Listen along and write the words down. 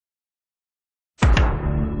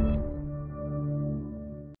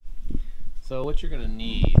So what you're going to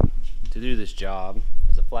need to do this job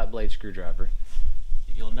is a flat blade screwdriver.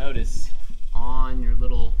 You'll notice on your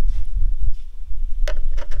little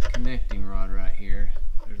connecting rod right here,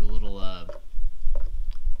 there's a little, it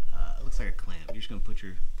looks like a clamp. You're just going to put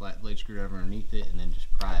your flat blade screwdriver underneath it and then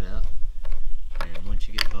just pry it up. And once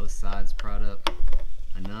you get both sides pried up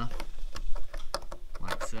enough,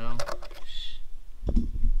 like so,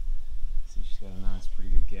 see she's got a nice, pretty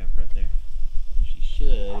good gap right there. She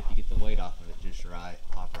should, if you get the weight off of it just right,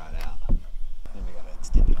 pop right out. Then we gotta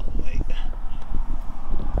extend it all the way.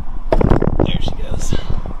 There she goes.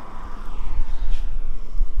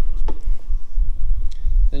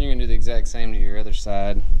 Then you're gonna do the exact same to your other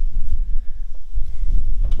side.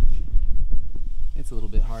 It's a little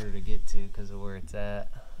bit harder to get to because of where it's at,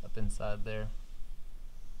 up inside there.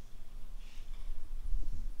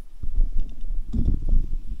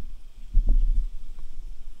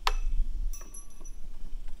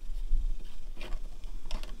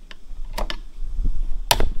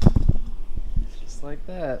 Just like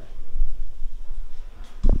that.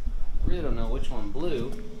 Really don't know which one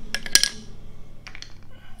blew.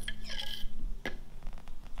 Well,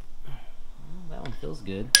 that one feels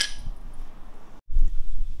good.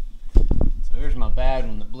 So here's my bad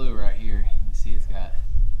one that blew right here. You can see it's got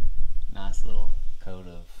a nice little coat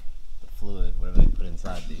of the fluid, whatever they put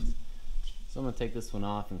inside these. So I'm going to take this one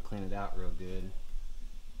off and clean it out real good,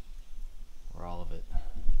 where all of it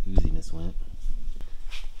ooziness went.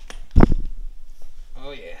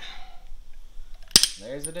 Oh yeah,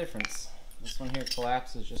 there's the difference. This one here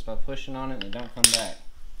collapses just by pushing on it and it don't come back.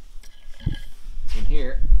 This one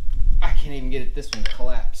here, I can't even get this one to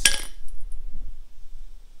collapse.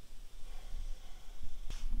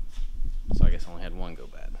 So I guess I only had one go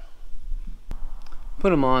bad. Put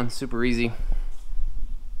them on, super easy.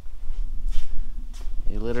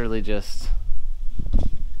 You literally just,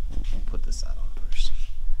 let me put this side on first.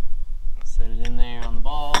 Set it in there on the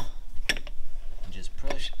ball, and just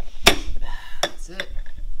push. That's it.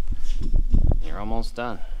 You're almost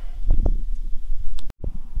done.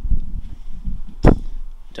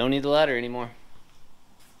 Don't need the ladder anymore.